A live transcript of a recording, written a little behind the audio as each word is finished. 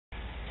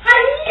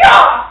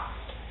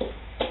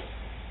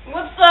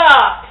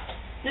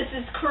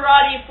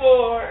karate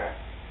for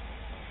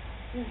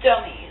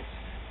dummies.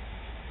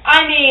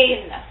 I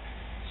mean,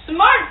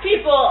 smart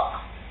people.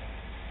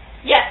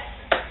 Yes,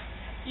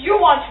 you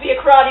want to be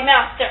a karate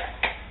master.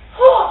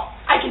 Oh,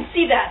 I can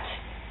see that.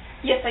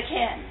 Yes, I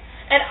can.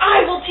 And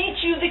I will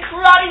teach you the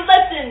karate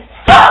lessons.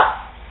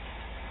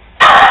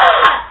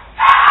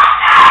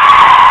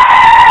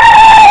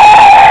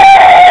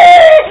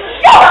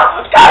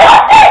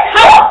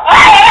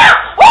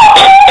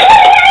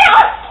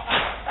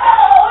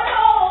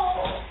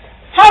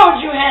 How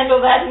would you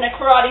handle that in a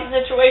karate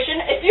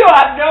situation if you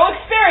have no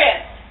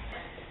experience?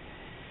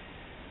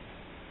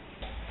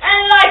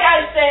 And like I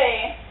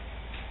say,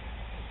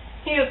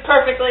 he is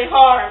perfectly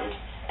harmed,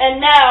 and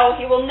now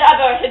he will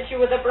never hit you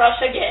with a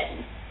brush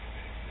again.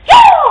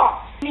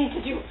 You need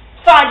to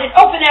find an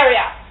open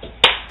area.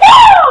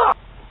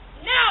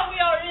 Now we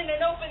are in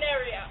an open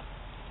area.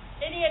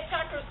 Any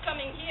attackers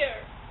coming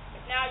here,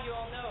 now you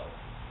all know.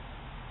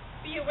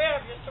 Be aware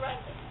of your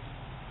surroundings.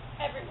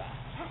 Everywhere.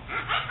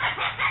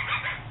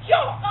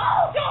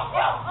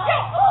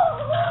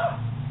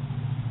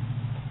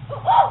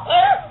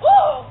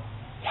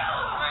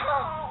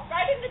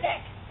 Right in the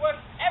neck. Works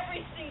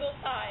every single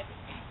time.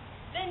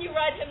 Then you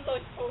ride him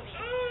like pony.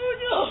 Oh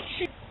no!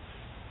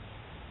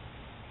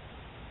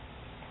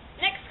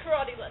 Next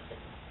karate lesson.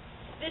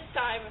 This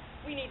time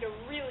we need to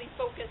really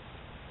focus.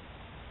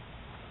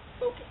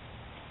 Focus.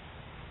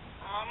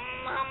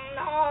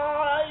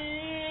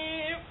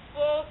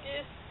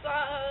 Focus.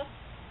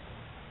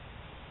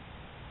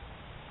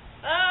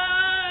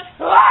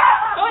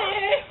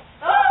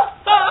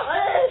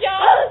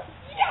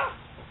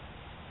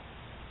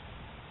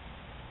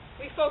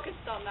 We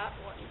focused on that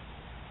one.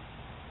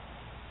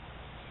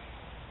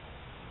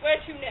 Where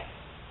to next?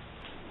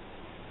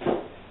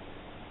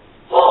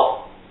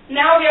 Oh!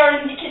 Now we are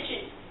in the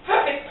kitchen.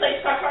 Perfect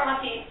place for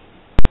karate.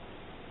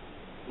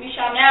 We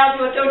shall now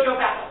do a dojo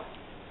battle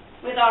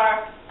with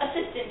our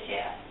assistant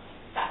here.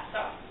 That's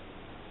so.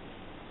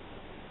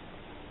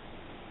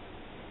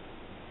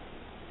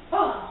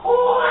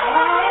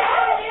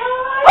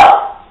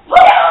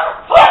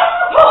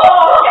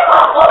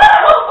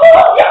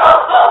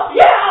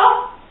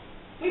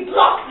 We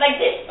block like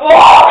this.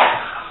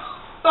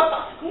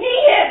 Knee!